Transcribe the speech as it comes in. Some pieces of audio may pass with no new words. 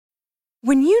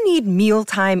When you need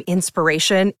mealtime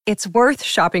inspiration, it's worth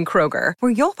shopping Kroger,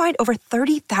 where you'll find over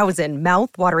 30,000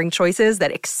 mouth-watering choices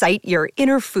that excite your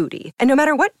inner foodie. And no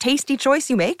matter what tasty choice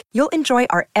you make, you'll enjoy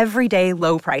our everyday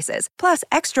low prices, plus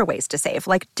extra ways to save,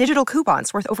 like digital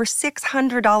coupons worth over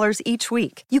 $600 each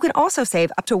week. You can also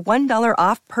save up to $1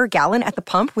 off per gallon at the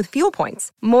pump with fuel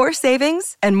points. More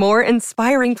savings and more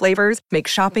inspiring flavors make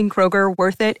shopping Kroger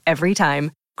worth it every time.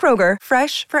 Kroger,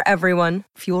 fresh for everyone.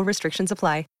 Fuel restrictions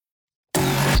apply.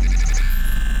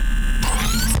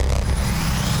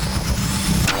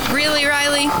 Really,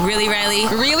 Riley? Really, Riley?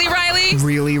 Really, Riley?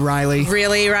 Really, Riley?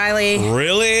 Really, Riley?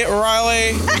 Really, Riley?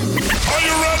 Are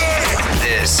you ready?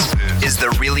 This is the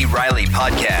Really Riley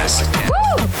podcast.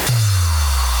 Woo!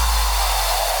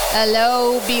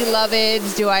 Hello,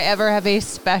 beloveds. Do I ever have a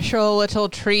special little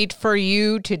treat for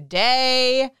you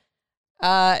today?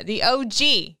 The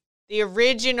OG, the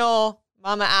original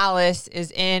Mama Alice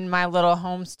is in my little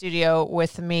home studio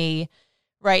with me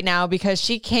right now because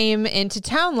she came into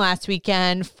town last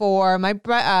weekend for my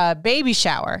baby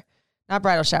shower. Not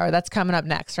bridal shower. That's coming up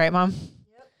next, right, Mom?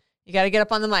 Yep. You got to get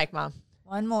up on the mic, Mom.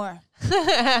 One more.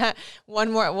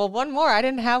 One more. Well, one more. I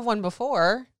didn't have one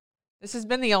before. This has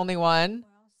been the only one.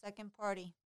 Well, second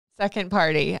party.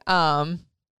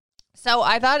 So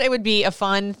I thought it would be a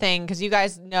fun thing because you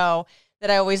guys know that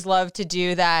I always love to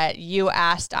do that you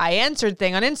asked, I answered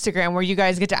thing on Instagram where you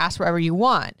guys get to ask whatever you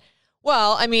want.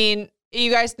 Well, I mean, you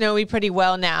guys know me pretty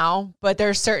well now, but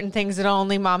there's certain things that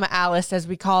only Mama Alice, as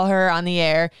we call her on the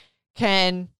air,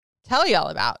 can tell y'all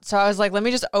about. So I was like, let me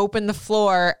just open the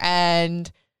floor and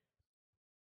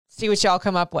see what y'all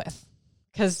come up with.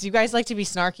 Because you guys like to be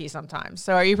snarky sometimes.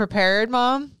 So are you prepared,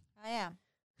 Mom? I am.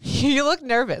 You look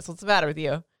nervous. What's the matter with you?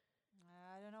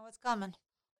 I don't know what's coming.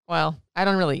 Well, I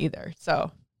don't really either.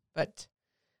 So, but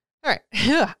all right.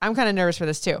 I'm kind of nervous for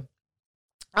this too.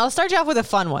 I'll start you off with a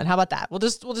fun one. How about that? We'll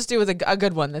just do with a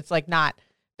good one that's like not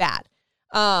bad.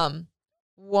 Well,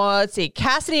 let's see.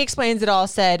 Cassidy Explains It All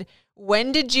said,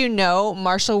 when did you know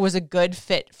Marshall was a good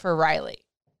fit for Riley?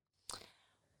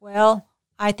 Well,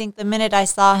 I think the minute I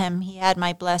saw him, he had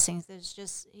my blessings.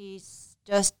 He's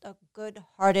just a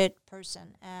good-hearted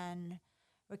person. And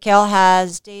Raquel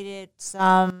has dated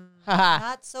some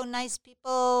not so nice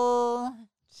people.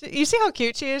 You see how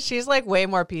cute she is? She's like way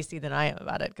more PC than I am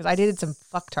about it because I dated some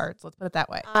fucktards. Let's put it that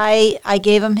way. I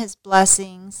gave him his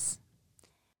blessings.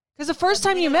 Because the first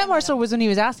time you met Marshall was when he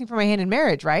was asking for my hand in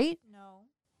marriage, right?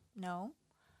 No.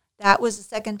 That was the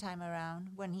second time around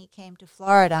when he came to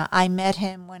Florida. I met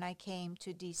him when I came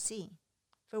to D.C.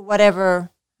 for whatever,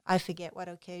 I forget what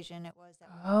occasion it was that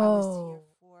I was here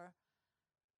for.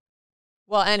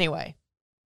 Well, anyway.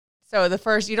 So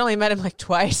you'd only met him like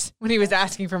twice when he was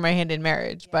asking for my hand in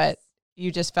marriage, but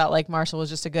you just felt like Marshall was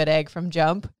just a good egg from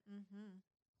jump. Mm-hmm.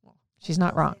 Well, she's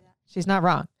not wrong. She's not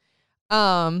wrong.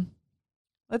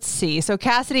 Let's see. So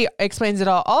Cassidy Explains It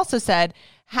All also said,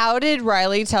 how did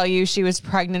Riley tell you she was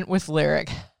pregnant with Lyric?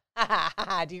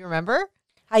 Do you remember?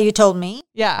 How you told me?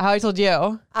 Yeah, how I told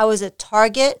you. I was at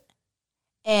Target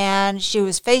and she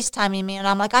was FaceTiming me and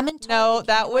I'm like, I'm in Target. No,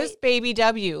 that was Baby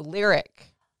W, Lyric.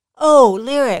 Oh,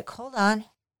 Lyric. Hold on.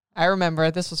 I remember.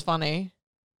 This was funny.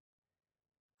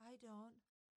 I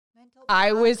don't.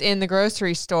 I was in the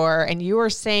grocery store and you were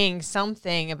saying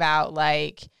something about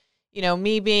like, you know,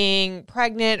 me being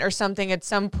pregnant or something at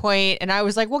some point. And I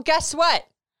was like, well, guess what?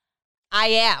 I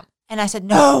am. And I said,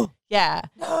 no. Yeah.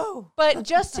 No. But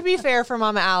just to be fair for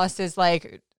Mama Alice is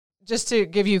like, just to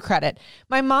give you credit,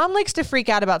 my mom likes to freak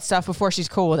out about stuff before she's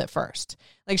cool with it first.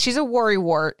 Like she's a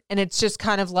worrywart and it's just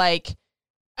kind of like,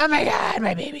 oh my God,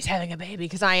 my baby's having a baby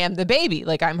because I am the baby.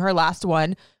 Like I'm her last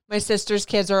one. My sister's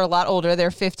kids are a lot older. They're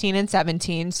 15 and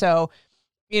 17. So,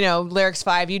 you know, Lyric's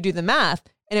 5, you do the math.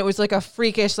 And it was like a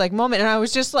freakish like moment. And I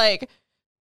was just like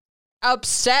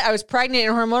upset. I was pregnant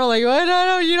and hormonal. Like, oh,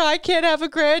 no, you know, I can't have a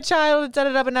grandchild.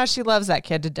 But now she loves that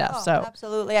kid to death. Oh, so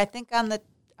absolutely. I think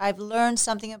I've learned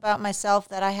something about myself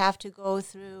that I have to go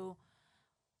through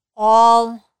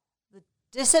all the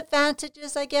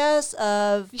disadvantages, I guess,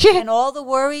 and all the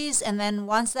worries. And then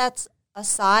once that's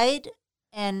aside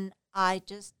and I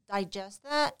just digest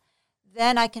that,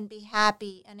 then I can be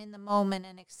happy and in the moment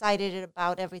and excited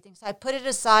about everything. So I put it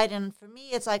aside, and for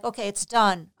me, it's like, okay, it's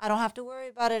done. I don't have to worry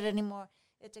about it anymore.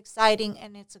 It's exciting,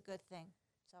 and it's a good thing.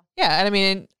 So yeah, and I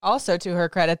mean, also to her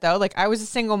credit, though, like I was a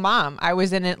single mom. I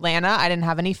was in Atlanta. I didn't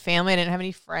have any family. I didn't have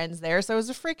any friends there, so it was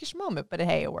a freakish moment. But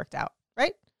hey, it worked out,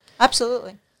 right?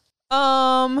 Absolutely.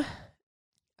 All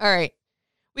right.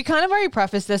 We kind of already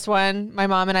prefaced this one, my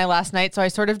mom and I, last night, so I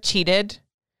sort of cheated.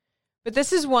 But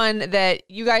this is one that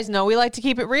you guys know we like to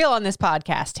keep it real on this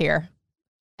podcast here.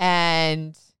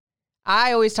 And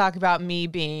I always talk about me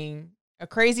being a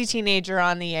crazy teenager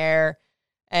on the air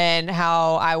and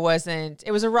how I wasn't.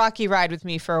 It was a rocky ride with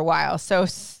me for a while. So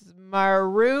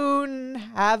Maroon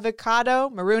Avocado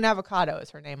is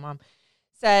her name, Mom,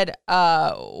 said,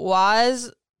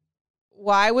 why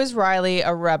was Riley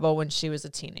a rebel when she was a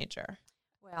teenager?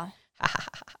 Well,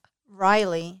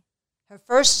 Riley, her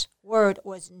first word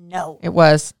was no. It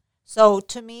was. So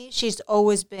to me, she's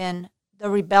always been the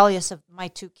rebellious of my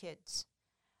two kids.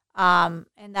 And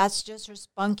that's just her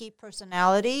spunky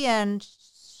personality. And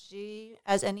she,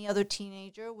 as any other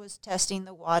teenager, was testing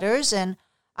the waters. And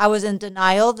I was in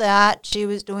denial that she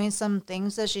was doing some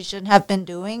things that she shouldn't have been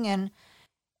doing. And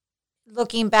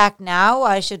looking back now,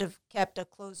 I should have kept a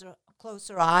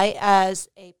closer eye as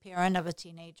a parent of a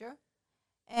teenager.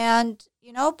 And,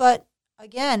 but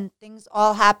again, things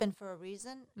all happen for a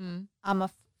reason. Mm. I'm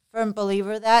a firm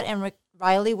believer of that. And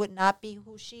Riley would not be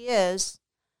who she is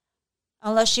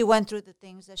unless she went through the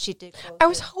things that she did go through. I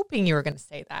was hoping you were going to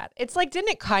say that. It's like, didn't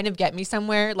it kind of get me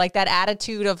somewhere? Like that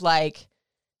attitude of like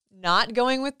not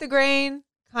going with the grain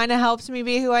kind of helps me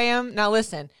be who I am. Now,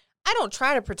 listen, I don't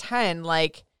try to pretend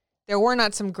like there were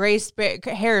not some gray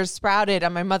hairs sprouted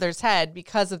on my mother's head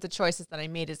because of the choices that I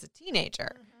made as a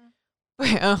teenager.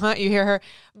 Mm-hmm. You hear her?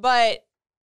 But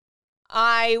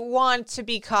I want to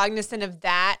be cognizant of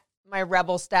that, my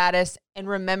rebel status, and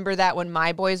remember that when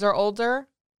my boys are older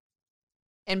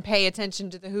and pay attention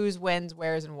to the who's, whens,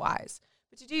 wheres, and whys.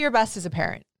 But you do your best as a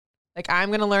parent. Like, I'm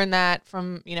going to learn that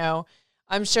from,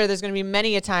 I'm sure there's going to be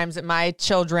many a times that my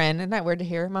children, isn't that weird to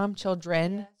hear, Mom?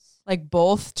 Children, yes. Like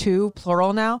both, two,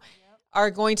 plural now, yep,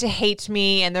 are going to hate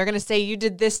me, and they're going to say, you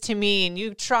did this to me, and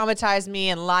you traumatized me,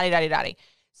 and la-di-da-di-da-di.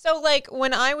 So, like,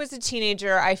 when I was a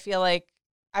teenager, I feel like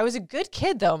I was a good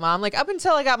kid, though, Mom. Like, up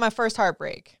until I got my first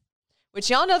heartbreak, which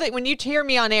y'all know that when you hear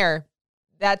me on air,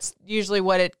 that's usually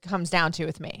what it comes down to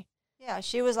with me. Yeah,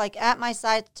 she was like at my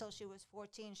side until she was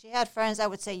 14. She had friends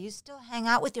that would say, you still hang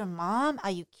out with your mom?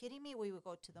 Are you kidding me? We would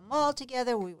go to the mall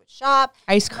together. We would shop.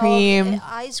 Ice cream.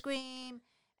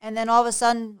 And then all of a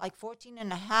sudden, like 14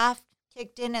 and a half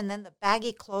kicked in, and then the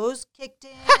baggy clothes kicked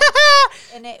in.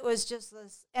 And it was just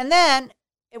this. And then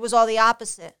it was all the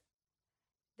opposite.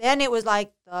 Then it was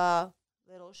like the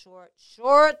little short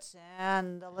shorts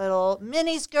and the little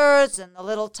mini skirts and the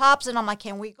little tops. And I'm like,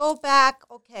 can we go back?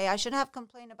 Okay, I shouldn't have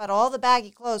complained about all the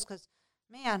baggy clothes because,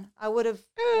 man, I would have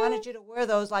wanted you to wear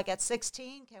those like at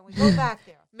 16. Can we go back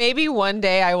there? Maybe one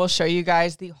day I will show you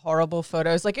guys the horrible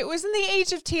photos. Like, it was in the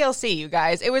age of TLC, you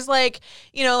guys. It was like,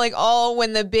 like all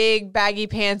when the big baggy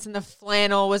pants and the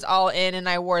flannel was all in and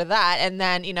I wore that. And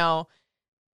then,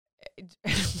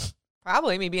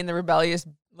 probably me being the rebellious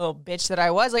little bitch that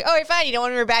I was, like, oh, fine, you don't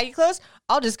want to wear baggy clothes?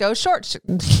 I'll just go short.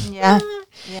 Yeah.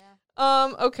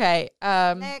 Okay.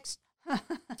 Next.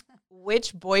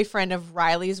 Which boyfriend of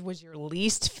Riley's was your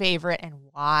least favorite and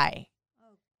why?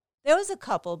 There was a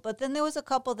couple, but then there was a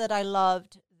couple that I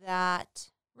loved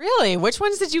that. Really? Which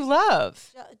ones did you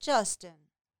love? Justin.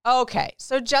 Okay.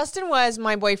 So Justin was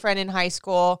my boyfriend in high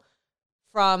school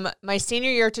from my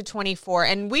senior year to 24,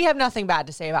 and we have nothing bad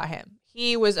to say about him.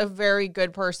 He was a very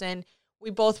good person. We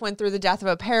both went through the death of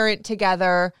a parent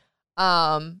together.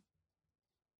 And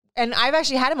I've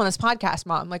actually had him on this podcast,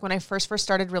 Mom. Like when I first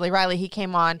started Really Riley, he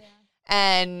came on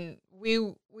and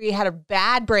we had a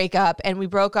bad breakup and we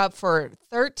broke up for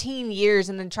 13 years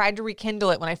and then tried to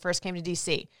rekindle it when I first came to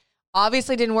DC.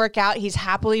 Obviously didn't work out. He's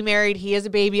happily married. He has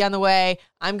a baby on the way.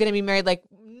 I'm going to be married, like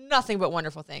nothing but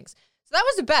wonderful things. So that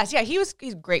was the best. Yeah, he's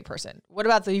a great person. What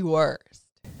about the worst?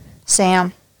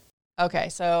 Sam. Okay,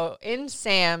 so in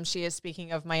Sam, she is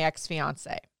speaking of my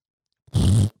ex-fiance.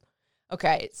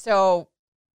 Okay, so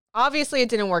obviously it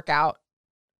didn't work out.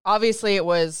 Obviously it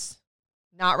was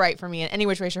not right for me in any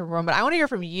which way, shape, or form, but I want to hear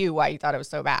from you why you thought it was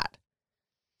so bad.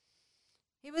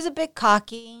 He was a bit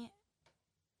cocky.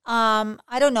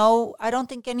 I don't know. I don't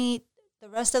think the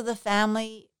rest of the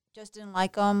family just didn't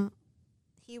like him.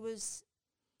 He was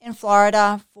in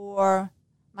Florida for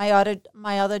my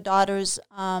other daughter's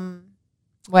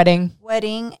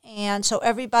wedding, and so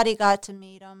everybody got to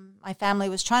meet him. My family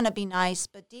was trying to be nice,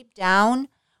 but deep down,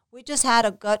 we just had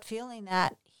a gut feeling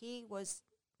that he was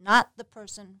not the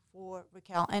person for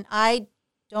Raquel. And I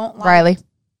don't like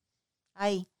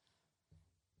Riley.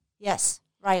 Yes,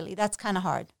 Riley. That's kind of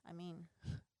hard. I mean,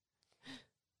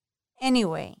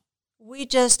 anyway, we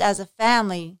just as a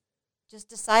family just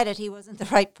decided he wasn't the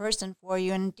right person for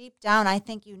you. And deep down, I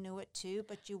think you knew it too,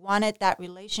 but you wanted that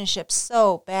relationship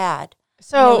so bad.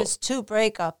 So it was 2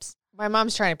 breakups. My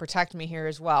mom's trying to protect me here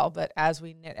as well, but as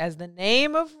the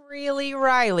name of Really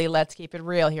Riley, let's keep it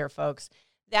real here, folks.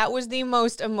 that was the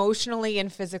most emotionally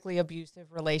and physically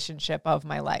abusive relationship of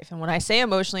my life. And when I say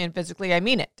emotionally and physically, I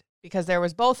mean it, because there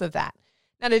was both of that.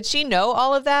 Now, did she know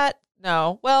all of that?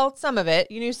 No. Well, some of it.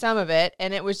 You knew some of it.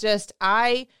 And it was just,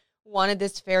 I wanted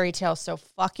this fairy tale so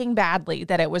fucking badly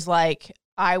that it was like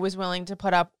I was willing to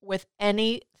put up with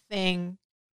anything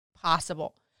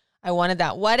possible. I wanted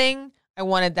that wedding. I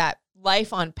wanted that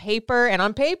life on paper. And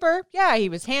on paper, yeah, he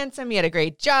was handsome. He had a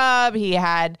great job. He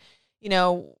had, you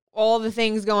know, all the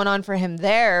things going on for him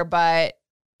there. But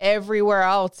everywhere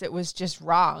else, it was just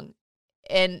wrong.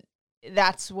 And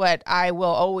that's what I will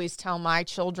always tell my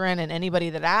children and anybody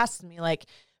that asks me, like,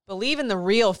 believe in the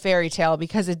real fairy tale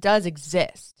because it does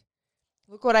exist.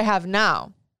 Look what I have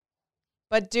now.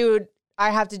 But dude, I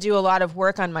have to do a lot of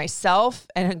work on myself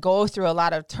and go through a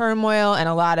lot of turmoil and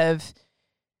a lot of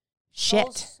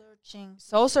shit.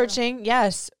 Soul searching,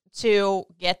 yes. To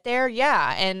get there,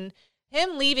 yeah. And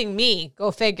him leaving me, go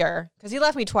figure, because he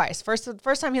left me twice. First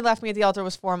time he left me at the altar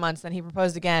was 4 months. Then he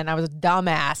proposed again. I was a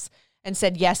dumbass and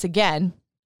said yes again.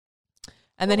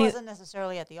 And then he wasn't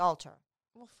necessarily at the altar.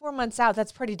 Well, 4 months out,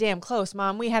 that's pretty damn close,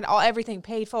 Mom. We had everything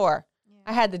paid for. Yeah.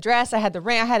 I had the dress, I had the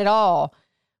ring, I had it all.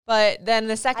 But then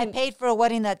the second... I paid for a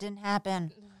wedding that didn't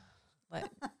happen.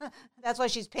 That's why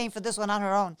she's paying for this one on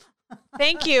her own.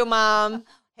 Thank you, Mom.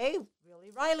 Hey,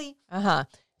 really, Riley. Uh-huh.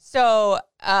 So,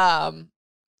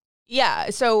 yeah.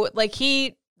 So, like,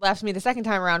 he left me the second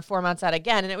time around 4 months out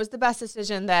again, and it was the best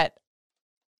decision that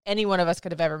any one of us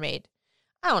could have ever made.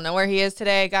 I don't know where he is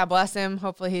today. God bless him.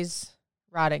 Hopefully he's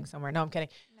rotting somewhere. No, I'm kidding.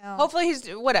 No. Hopefully he's,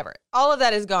 whatever. All of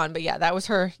that is gone. But, yeah, that was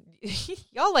her.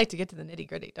 Y'all like to get to the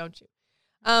nitty-gritty, don't you?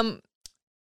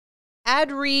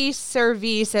 Adri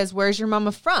Servi says, where's your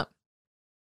mama from?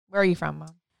 Where are you from,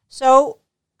 Mom? So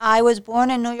I was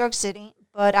born in New York City,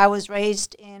 but I was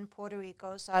raised in Puerto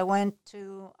Rico. So I went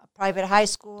to a private high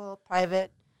school,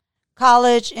 private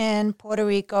college in Puerto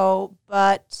Rico.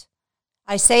 But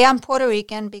I say I'm Puerto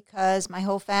Rican because my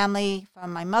whole family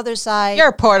from my mother's side.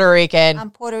 You're Puerto Rican. I'm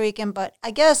Puerto Rican, but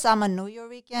I guess I'm a New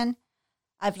Yorican.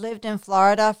 I've lived in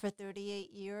Florida for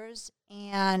 38 years,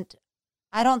 and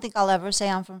I don't think I'll ever say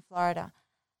I'm from Florida.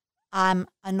 I'm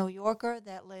a New Yorker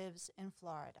that lives in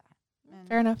Florida.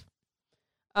 Fair enough.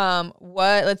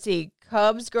 Let's see.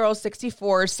 Cubs Girl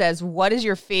 64 says, what is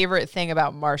your favorite thing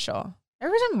about Marshall?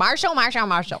 Everyone's Marshall.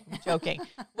 I'm joking.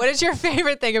 What is your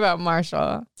favorite thing about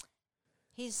Marshall?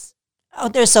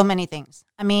 There's so many things.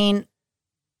 I mean,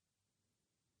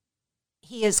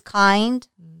 he is kind.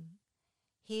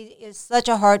 He is such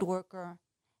a hard worker.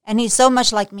 And he's so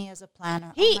much like me as a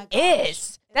planner. He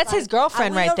is. That's his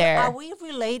girlfriend right there. Are we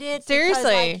related? Seriously.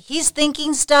 Because, like, he's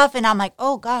thinking stuff, and I'm like,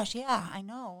 oh, gosh, yeah, I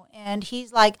know. And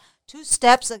he's like 2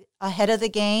 steps ahead of the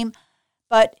game.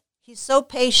 But he's so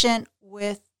patient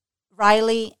with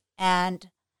Riley, and,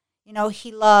 you know,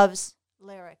 he loves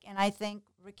Lyric. And I think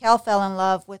Raquel fell in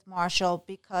love with Marshall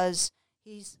because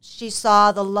she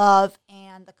saw the love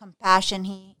and the compassion.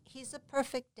 He's a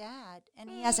perfect dad, and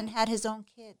he hasn't had his own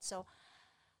kids. So...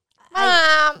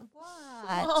 Mom.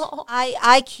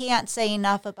 I can't say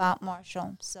enough about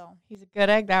Marshall. So he's a good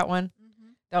egg, that one. Mm-hmm.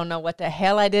 Don't know what the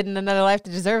hell I did in another life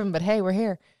to deserve him, but hey, we're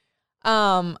here.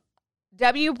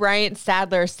 W. Bryant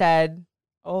Sadler said,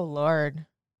 oh, Lord.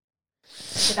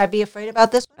 Should I be afraid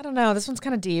about this one? I don't know. This one's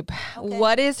kind of deep. Okay.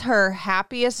 What is her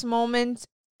happiest moment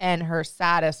and her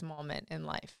saddest moment in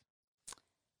life?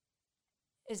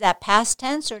 Is that past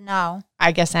tense or now?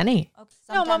 I guess any. Okay,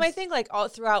 no, Mom, I think like all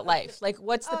throughout life. Like,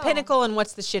 what's the pinnacle and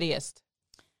what's the shittiest?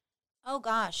 Oh,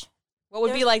 gosh. What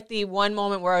would be like the one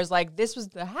moment where I was like, this was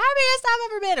the happiest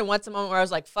I've ever been? And what's the moment where I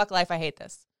was like, fuck life, I hate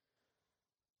this?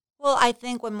 Well, I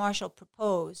think when Marshall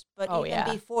proposed. But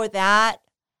before that,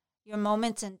 your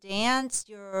moments in dance,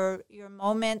 your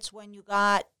moments when you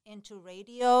got into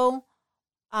radio,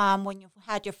 when you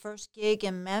had your first gig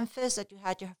in Memphis, that you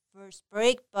had your first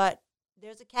break. But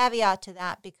there's a caveat to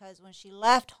that, because when she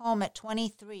left home at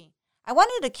 23, I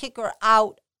wanted to kick her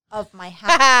out of my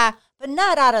house, but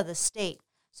not out of the state.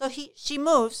 So she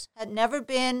moves, had never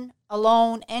been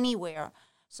alone anywhere.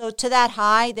 So to that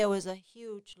high, there was a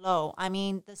huge low. I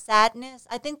mean, the sadness,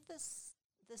 I think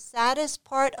the saddest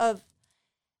part of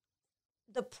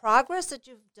the progress that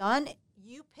you've done,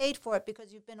 you paid for it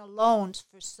because you've been alone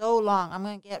for so long. I'm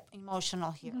going to get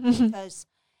emotional here because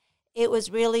it was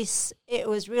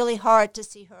really hard to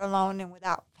see her alone and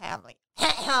without family.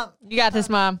 You got this,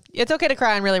 Mom. It's okay to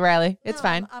cry and really, Riley. It's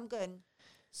fine. I'm good.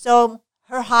 So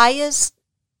her highest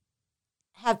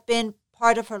have been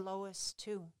part of her lowest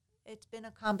too. It's been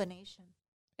a combination.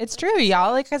 It's true,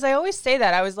 y'all. Like, because I always say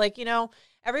that. I was like, you know,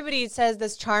 everybody says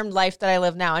this charmed life that I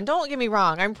live now. And don't get me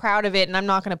wrong, I'm proud of it and I'm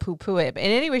not going to poo-poo it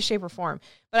in any way, shape, or form.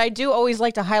 But I do always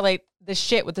like to highlight the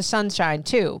shit with the sunshine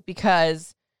too,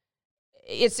 because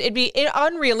it'd be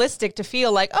unrealistic to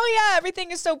feel like, oh yeah,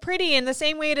 everything is so pretty in the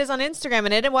same way it is on Instagram.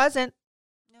 And it wasn't.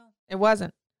 No. It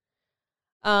wasn't.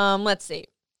 Let's see.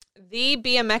 The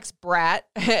BMX Brat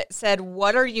said,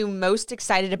 what are you most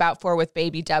excited about with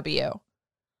baby W?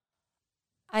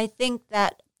 I think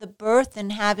that the birth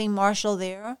and having Marshall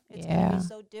there, it's going to be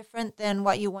so different than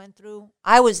what you went through.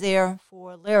 I was there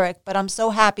for Lyric, but I'm so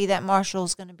happy that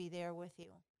Marshall's going to be there with you.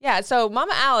 Yeah, so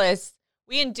Mama Alice,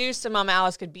 we induced so Mama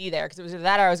Alice could be there because it was either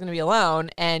that or I was going to be alone,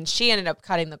 and she ended up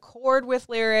cutting the cord with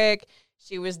Lyric.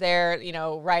 She was there,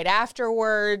 right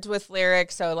afterwards with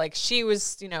Lyric, so, she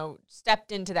was,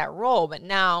 stepped into that role. But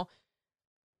now,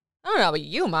 I don't know about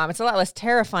you, Mom, it's a lot less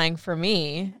terrifying for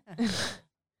me.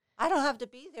 I don't have to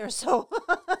be there, so.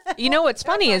 What's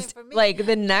funny is,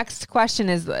 the next question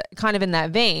is kind of in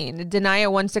that vein.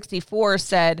 Denia164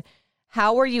 said,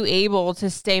 how were you able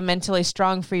to stay mentally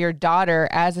strong for your daughter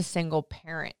as a single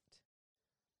parent?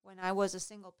 When I was a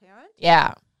single parent?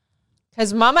 Yeah.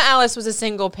 Because Mama Alice was a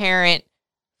single parent.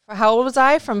 How old was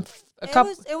I?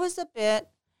 It was a bit.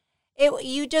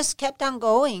 You just kept on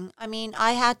going. I mean,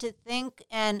 I had to think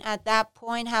and at that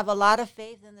point have a lot of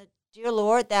faith in the dear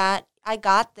Lord that I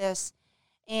got this.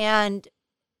 And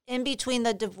in between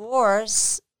the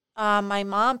divorce, my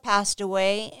mom passed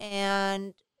away,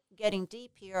 and getting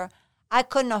deep here, I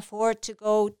couldn't afford to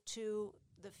go to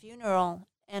the funeral,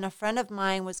 and a friend of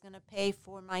mine was going to pay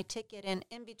for my ticket. And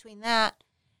in between that,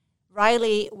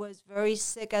 Riley was very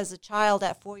sick as a child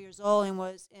at 4 years old and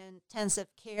was in intensive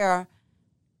care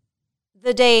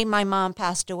the day my mom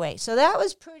passed away. So that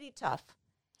was pretty tough.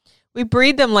 We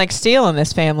breed them like steel in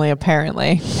this family,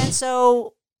 apparently. And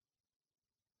so,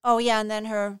 and then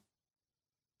her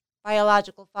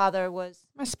biological father was...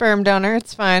 my sperm donor,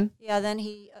 it's fine. Yeah, then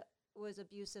he was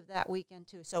abusive that weekend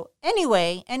too. So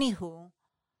anyway, anywho.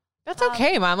 That's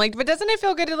okay, Mom. But doesn't it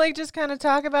feel good to just kind of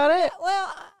talk about it?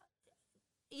 Well,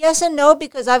 yes and no,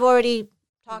 because I've already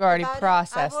talked You've already about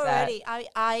processed that.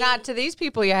 I not to these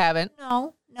people you haven't.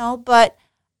 No, but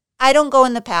I don't go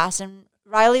in the past. And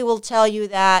Riley will tell you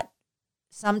that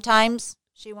sometimes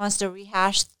she wants to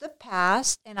rehash the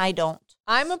past, and I don't.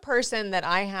 I'm a person that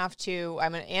I'm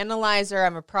an analyzer,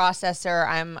 I'm a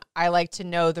processor, I like to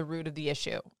know the root of the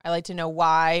issue. I like to know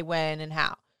why, when, and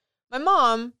how. My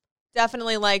mom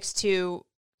definitely likes to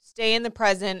stay in the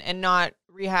present and not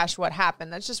rehash what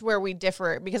happened. That's just where we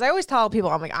differ, because I always tell people,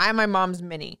 I'm my mom's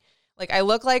mini. I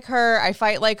look like her, I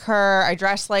fight like her, I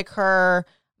dress like her,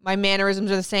 my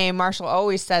mannerisms are the same. Marshall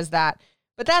always says that.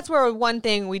 But that's where one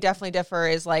thing we definitely differ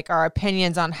is our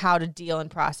opinions on how to deal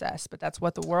and process. But that's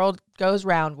what the world goes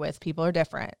round with. People are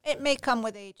different. It may come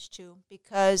with age too,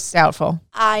 because doubtful.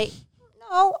 I'm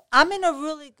in a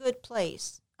really good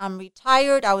place. I'm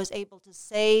retired. I was able to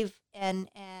save and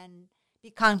be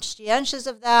conscientious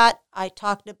of that. I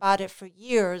talked about it for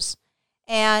years,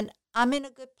 and I'm in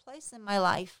a good place in my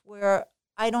life where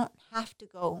I don't have to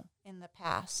go in the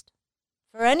past.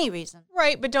 For any reason.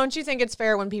 Right, but don't you think it's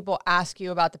fair when people ask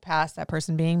you about the past, that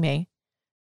person being me,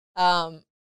 that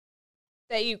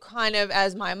you kind of,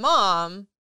 as my mom,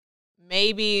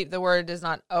 maybe the word does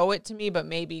not owe it to me, but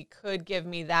maybe could give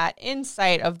me that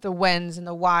insight of the whens and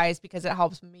the whys, because it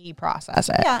helps me process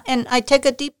it. Yeah, and I take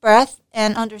a deep breath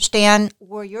and understand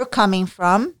where you're coming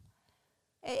from.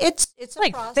 It's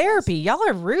like process. Therapy. Y'all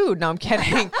are rude. No, I'm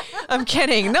kidding. I'm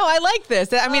kidding. No, I like this.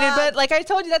 But like I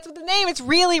told you, that's what the name. It's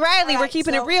Really Riley. We're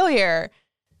keeping it real here.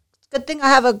 Good thing I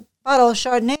have a bottle of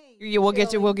Chardonnay. We'll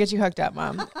get you hooked up,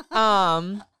 Mom.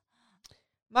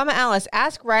 Mama Alice,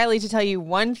 ask Riley to tell you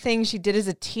one thing she did as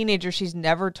a teenager she's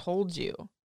never told you.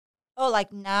 Oh,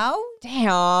 like now?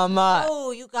 Damn. Oh,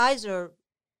 you guys are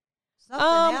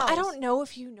something else. I don't know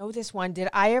if you know this one. Did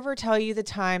I ever tell you the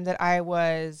time that I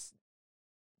was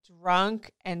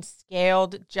drunk and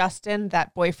scaled Justin,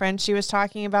 that boyfriend she was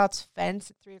talking about's fence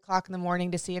at 3:00 in the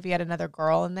morning to see if he had another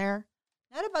girl in there?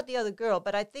 Not about the other girl,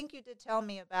 but I think you did tell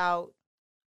me about,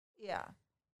 yeah.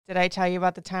 Did I tell you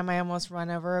about the time I almost run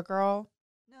over a girl?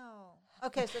 No.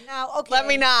 Okay, so now, okay. Let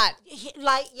me not.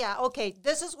 Okay,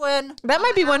 this is when. That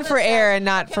might be one for air and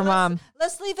not for Mom.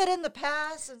 Let's leave it in the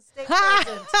past and stay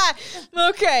present.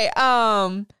 Okay,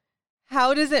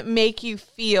 how does it make you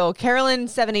feel?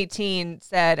 Carolyn718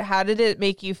 said, how did it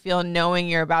make you feel knowing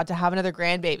you're about to have another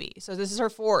grandbaby? So this is her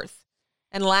fourth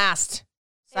and last.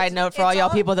 Side note for all y'all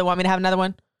people that want me to have another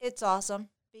one. It's awesome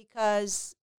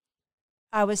because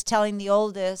I was telling the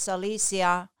oldest,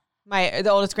 Alicia. The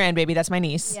oldest grandbaby, that's my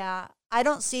niece. Yeah. I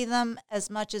don't see them as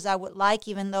much as I would like,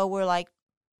 even though we're like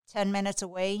 10 minutes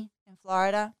away in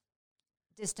Florida,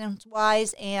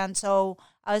 distance-wise. And so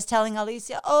I was telling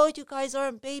Alicia, oh, you guys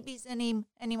aren't babies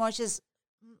anymore. She's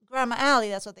Grandma Allie,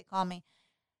 that's what they call me.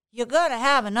 You're going to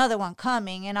have another one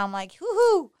coming. And I'm like,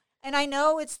 hoo-hoo. And I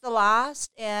know it's the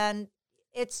last. And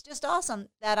it's just awesome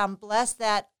that I'm blessed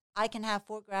that I can have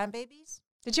 4 grandbabies.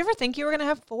 Did you ever think you were going to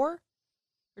have 4? Or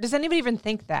does anybody even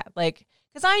think that? Like,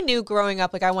 because I knew growing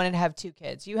up, like, I wanted to have 2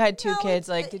 kids. You had 2 kids.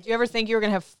 Like, did you ever think you were going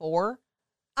to have 4?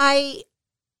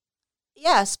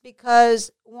 Yes,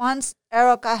 because once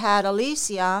Erica had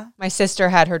Alicia. My sister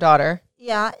had her daughter.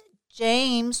 Yeah,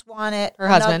 James wanted her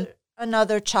husband.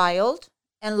 Another child.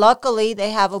 And luckily, they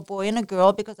have a boy and a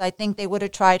girl because I think they would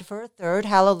have tried for a third.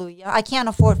 Hallelujah. I can't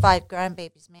afford 5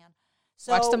 grandbabies, man.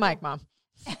 So, watch the mic, Mom.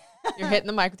 You're hitting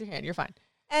the mic with your hand. You're fine.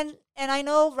 And I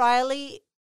know Riley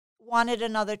wanted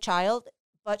another child,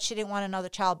 but she didn't want another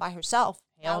child by herself.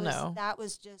 No. That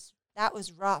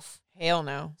was rough. Hell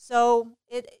no. So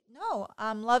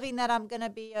I'm loving that I'm going to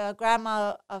be a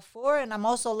grandma of 4, and I'm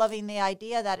also loving the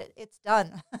idea that it's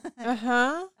done.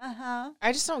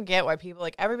 I just don't get why people,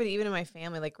 like, everybody, even in my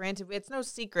family, like, granted, it's no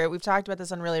secret. We've talked about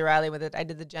this on Really Riley with it. I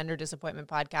did the Gender Disappointment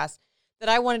podcast, that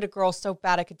I wanted a girl so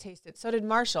bad I could taste it. So did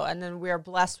Marshall. And then we are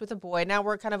blessed with a boy. Now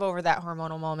we're kind of over that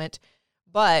hormonal moment,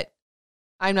 but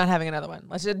I'm not having another one.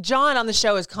 John on the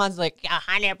show is constantly like,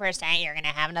 100% you're going to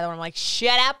have another one. I'm like,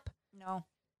 shut up. No.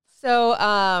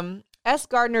 So S.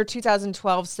 Gardner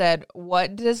 2012 said,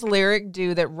 what does Lyric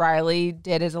do that Riley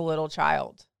did as a little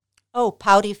child? Oh,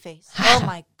 pouty face. Oh,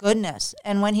 my goodness.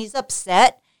 And when he's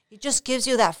upset, he just gives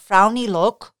you that frowny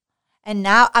look. And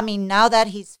now that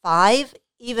he's 5,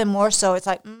 even more so, it's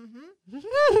like,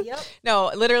 Yep.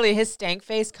 No, literally his stank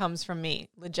face comes from me.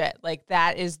 Legit. Like,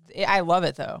 that is, I love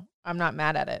it though. I'm not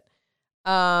mad at it.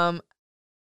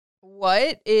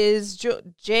 What is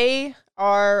J.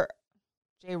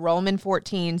 Rollman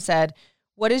 14 said,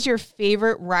 what is your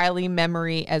favorite Riley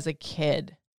memory as a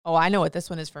kid? Oh, I know what this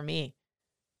one is for me.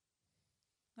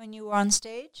 When you were on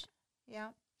stage? Yeah.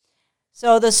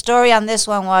 So the story on this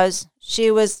one was she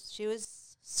was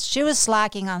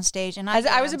slacking on stage, and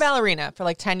I was a ballerina for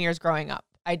like 10 years growing up.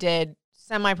 I did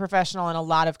semi-professional and a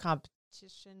lot of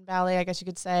competition ballet, I guess you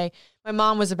could say. My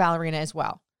mom was a ballerina as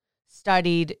well. I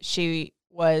studied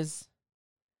with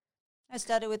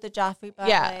the Joffrey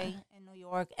Ballet in New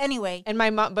York. Anyway. And my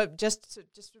mom, but just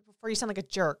before you sound like a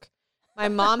jerk, my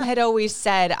mom had always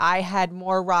said I had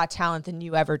more raw talent than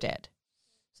you ever did.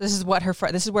 So this is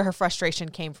where her frustration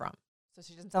came from. So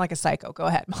she doesn't sound like a psycho. Go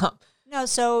ahead, Mom. No,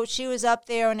 so she was up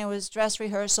there and it was dress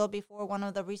rehearsal before one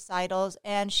of the recitals,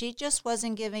 and she just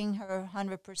wasn't giving her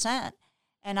 100%.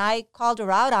 And I called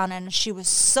her out on it, and she was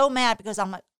so mad because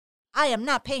I'm like, I am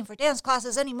not paying for dance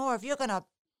classes anymore if you're going to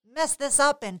mess this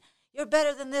up, and you're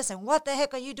better than this, and what the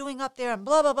heck are you doing up there, and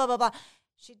blah, blah, blah, blah, blah.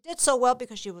 She did so well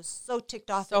because she was so ticked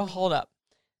off. So hold up.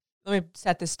 Let me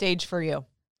set the stage for you.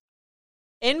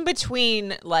 In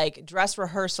between, like, dress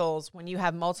rehearsals, when you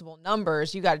have multiple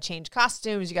numbers, you got to change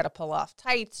costumes, you got to pull off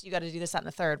tights, you got to do this, that, and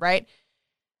the third, right?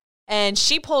 And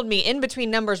she pulled me in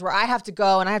between numbers where I have to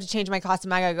go and I have to change my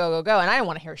costume. I got to go. And I didn't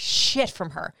want to hear shit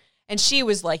from her. And she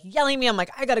was, like, yelling at me. I'm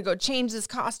like, I got to go change this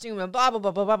costume and blah, blah,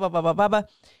 blah, blah, blah, blah, blah, blah, blah.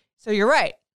 So you're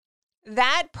right.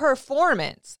 That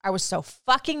performance, I was so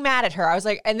fucking mad at her. I was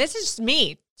like, and this is just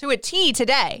me to a T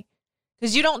today.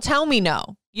 Because you don't tell me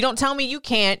no. You don't tell me you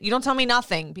can't. You don't tell me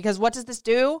nothing. Because what does this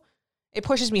do? It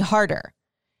pushes me harder.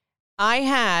 I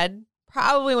had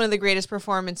probably one of the greatest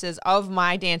performances of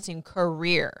my dancing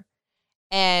career.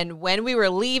 And when we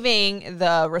were leaving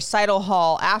the recital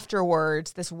hall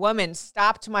afterwards, this woman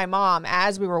stopped my mom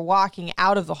as we were walking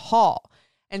out of the hall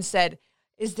and said,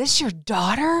 "Is this your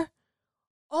daughter?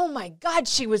 Oh my God,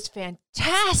 she was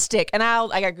fantastic." And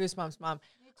I got goosebumps, Mom.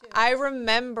 I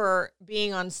remember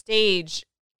being on stage.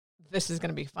 This is going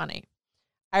to be funny.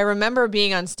 I remember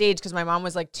being on stage because my mom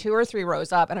was like 2 or 3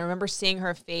 rows up, and I remember seeing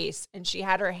her face, and she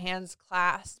had her hands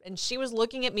clasped, and she was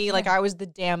looking at me like I was the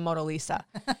damn Mona Lisa.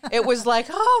 It was like,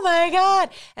 oh my God.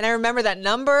 And I remember that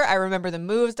number. I remember the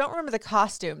moves. Don't remember the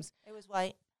costumes. It was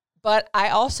white. But I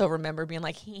also remember being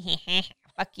like,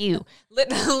 fuck you.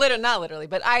 Not literally,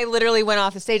 but I literally went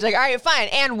off the stage like, all right, fine.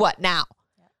 And what now?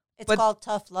 It's called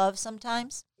tough love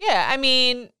sometimes. Yeah, I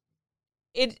mean,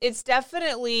 it's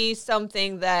definitely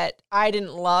something that I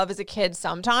didn't love as a kid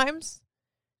sometimes,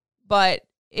 but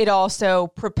it also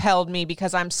propelled me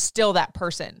because I'm still that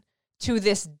person to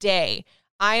this day.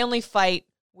 I only fight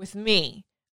with me.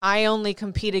 I only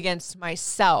compete against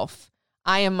myself.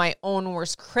 I am my own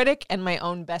worst critic and my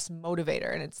own best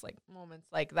motivator. And it's like moments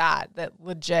like that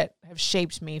legit have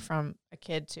shaped me from a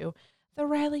kid to the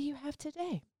Riley you have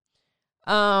today.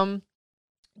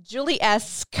 Julie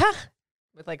Eska,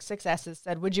 with like 6 S's,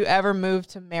 said, would you ever move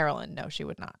to Maryland? No, she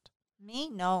would not. Me?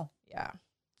 No. Yeah.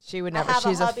 She would never. I have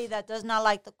a hubby that does not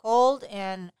like the cold,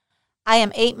 and I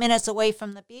am 8 minutes away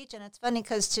from the beach. And it's funny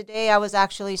because today I was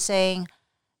actually saying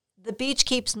the beach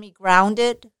keeps me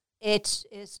grounded. It's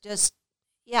just,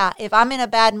 yeah, if I'm in a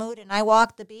bad mood and I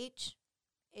walk the beach,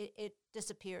 it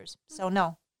disappears. So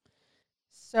no.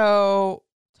 So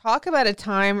talk about a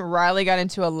time Riley got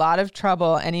into a lot of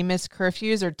trouble. Any missed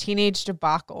curfews or teenage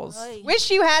debacles? Oy. Wish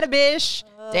you had a bish.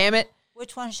 Damn it.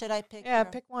 Which one should I pick? Yeah,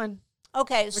 here? pick one.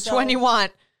 Okay. Which one you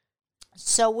want?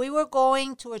 So we were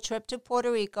going to a trip to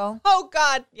Puerto Rico. Oh,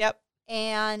 God. Yep.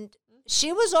 And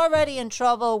she was already in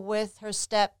trouble with her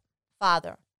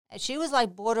stepfather. And she was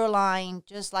like borderline,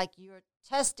 just like, you're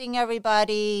testing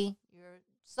everybody. You're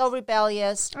so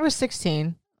rebellious. I was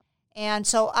 16. And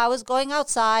so I was going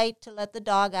outside to let the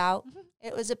dog out.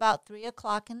 It was about 3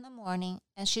 o'clock in the morning,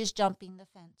 and she's jumping the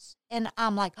fence. And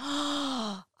I'm like,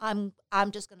 oh, I'm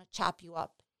just going to chop you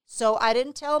up. So I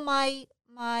didn't tell my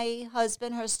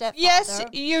husband, her stepfather. Yes,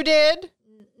 you did.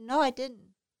 No, I didn't.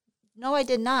 No, I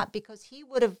did not, because he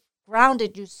would have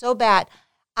grounded you so bad.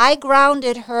 I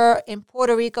grounded her in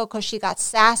Puerto Rico because she got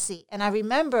sassy. And I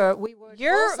remember we were...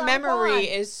 Your memory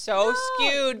is so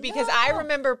skewed because I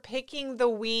remember picking the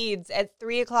weeds at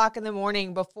 3 o'clock in the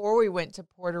morning before we went to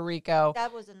Puerto Rico.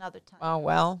 That was another time. Oh,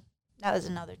 well. That was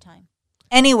another time.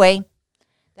 Anyway,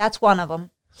 that's one of them.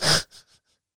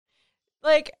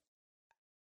 Like,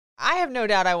 I have no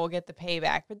doubt I will get the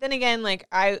payback. But then again, like,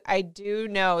 I do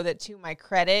know that to my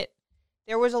credit,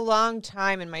 there was a long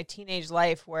time in my teenage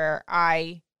life where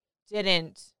I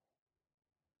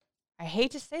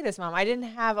hate to say this, Mom, I didn't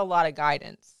have a lot of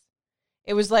guidance.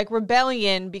 It was like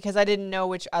rebellion because I didn't know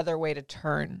which other way to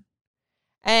turn.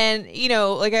 And, you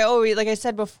know, like I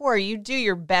said before, you do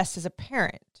your best as a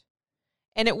parent.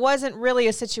 And it wasn't really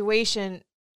a situation.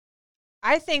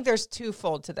 I think there's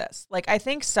twofold to this. Like, I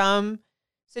think some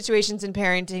situations in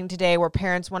parenting today where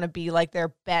parents want to be like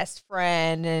their best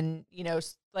friend and, you know,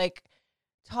 like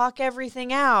talk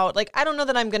everything out. Like, I don't know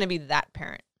that I'm going to be that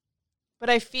parent. But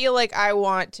I feel like I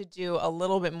want to do a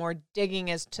little bit more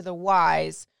digging as to the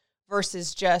whys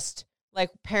versus just like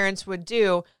parents would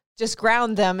do, just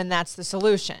ground them and that's the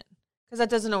solution. Because that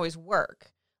doesn't always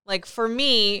work. Like for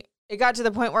me, it got to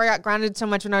the point where I got grounded so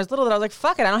much when I was little that I was like,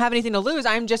 fuck it, I don't have anything to lose.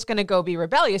 I'm just going to go be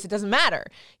rebellious. It doesn't matter.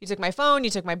 You took my phone, you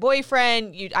took my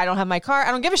boyfriend, I don't have my car.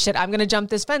 I don't give a shit. I'm going to jump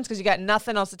this fence because you got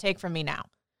nothing else to take from me now.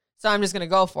 So I'm just going to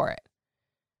go for it.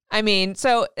 I mean,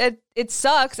 so it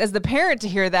sucks as the parent to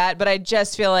hear that, but I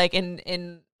just feel like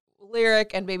in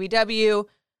Lyric and Baby W,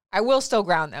 I will still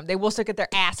ground them. They will still get their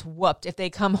ass whooped if they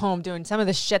come home doing some of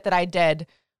the shit that I did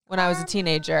when I was a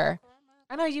teenager.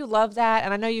 I know you love that,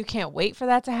 and I know you can't wait for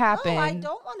that to happen. No, I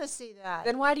don't want to see that.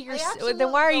 Then why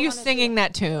are you singing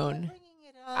that tune?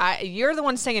 You're the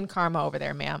one singing Karma over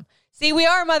there, ma'am. See, we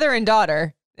are mother and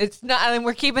daughter. It's not, I mean,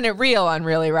 we're keeping it real on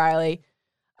Really Riley.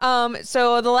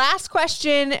 So the last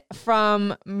question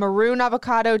from Maroon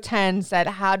Avocado 10 said,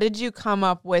 how did you come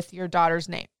up with your daughter's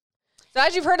name? So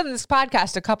as you've heard on this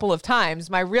podcast a couple of times,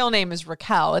 my real name is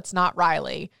Raquel. It's not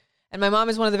Riley. And my mom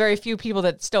is one of the very few people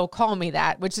that still call me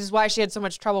that, which is why she had so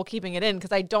much trouble keeping it in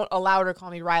because I don't allow her to call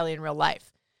me Riley in real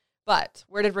life. But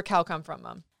where did Raquel come from,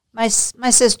 Mom? My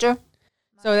sister.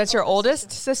 So that's your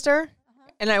oldest sister?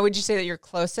 And would you say that you're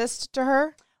closest to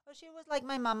her? Well, she was like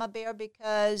my mama bear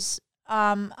because...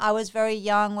 I was very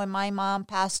young when my mom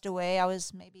passed away. I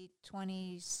was maybe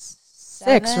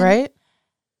 27. 6, right?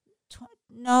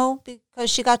 No, because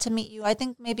she got to meet you. I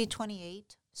think maybe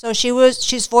 28. So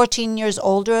she's 14 years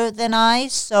older than I.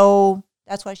 So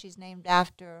that's why she's named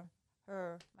after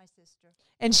her, my sister.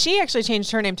 And she actually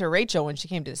changed her name to Rachel when she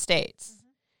came to the States. Mm-hmm.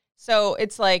 So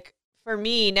it's like, for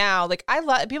me now, like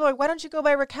people are like, why don't you go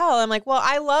by Raquel? I'm like, well,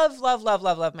 I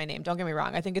love my name. Don't get me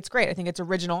wrong. I think it's great. I think it's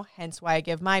original. Hence why I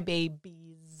give my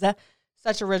babies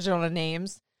such original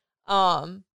names.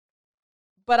 But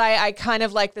I kind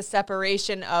of like the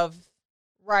separation of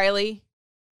Riley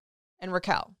and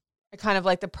Raquel. I kind of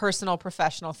like the personal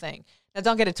professional thing. Now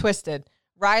don't get it twisted.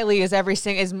 Riley is every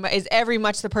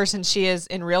much the person she is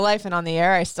in real life and on the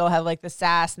air. I still have like the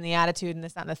sass and the attitude and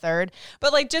this, that, and the third.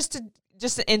 But like just an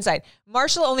insight.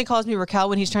 Marshall only calls me Raquel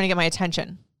when he's trying to get my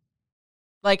attention.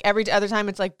 Like every other time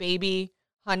it's like baby,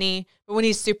 honey. But when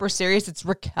he's super serious, it's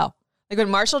Raquel. Like when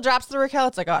Marshall drops the Raquel,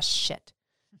 it's like, oh shit.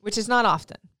 Which is not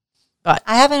often. But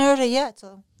I haven't heard it yet,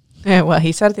 so. Yeah, well,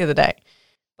 he said it the other day.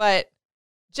 But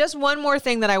just one more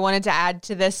thing that I wanted to add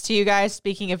to this to you guys,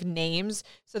 speaking of names.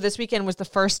 So this weekend was the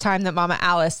first time that Mama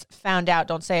Alice found out,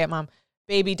 don't say it, Mom,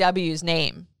 Baby W's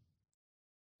name.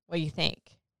 What do you think?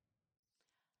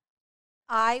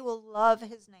 I will love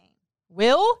his name.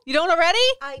 Will? You don't already?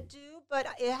 I do, but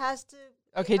it has to.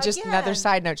 Okay, just another again,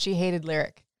 side note. She hated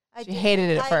Lyric. She did- hated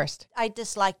it at first. I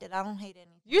disliked it. I don't hate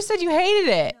anything. You said you hated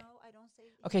it. No, I don't say.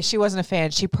 Okay, she wasn't a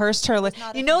fan. She pursed her lips.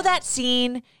 not a You know fan. that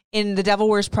scene in The Devil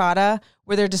Wears Prada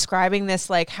where they're describing this,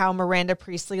 like how Miranda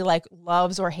Priestley like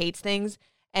loves or hates things,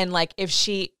 and like if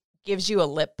she gives you a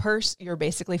lip purse, you're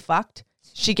basically fucked.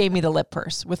 She gave me the lip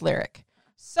purse with Lyric.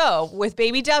 So with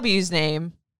Baby W's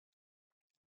name,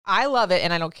 I love it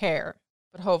and I don't care,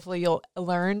 but hopefully you'll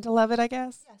learn to love it, I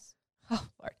guess. Yes. Oh,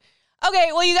 Lord. Okay,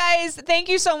 well, you guys, thank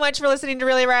you so much for listening to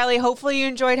Really Riley. Hopefully you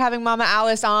enjoyed having Mama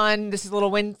Alice on. This is a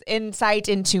little insight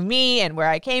into me and where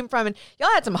I came from. And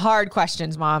y'all had some hard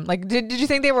questions, Mom. Like, did you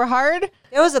think they were hard?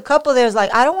 There was a couple there was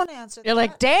like, I don't want to answer You're that.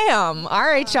 like, damn. All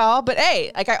right, y'all. But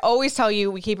hey, like I always tell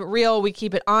you, we keep it real. We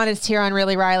keep it honest here on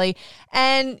Really Riley.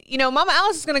 And, you know, Mama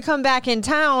Alice is going to come back in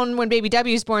town when Baby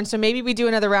W is born. So maybe we do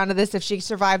another round of this if she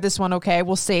survived this one. Okay,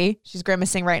 we'll see. She's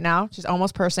grimacing right now. She's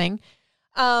almost pursing.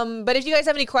 But if you guys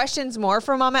have any questions more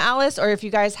for Mama Alice, or if you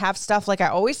guys have stuff, like I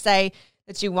always say,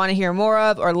 that you want to hear more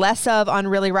of or less of on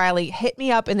Really Riley, hit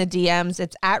me up in the DMs.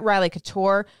 It's at Riley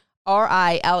Couture,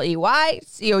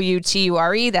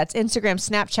 RILEYCOUTURE. That's Instagram,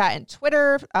 Snapchat, and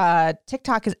Twitter.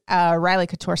 TikTok is Riley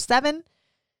Couture 7.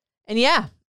 And yeah.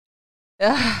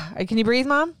 Can you breathe,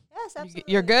 Mom? Yes,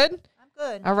 absolutely. You're good? I'm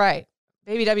good. All right.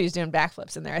 Baby W is doing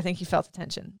backflips in there. I think he felt the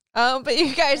tension. But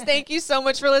you guys, thank you so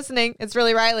much for listening. It's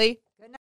Really Riley.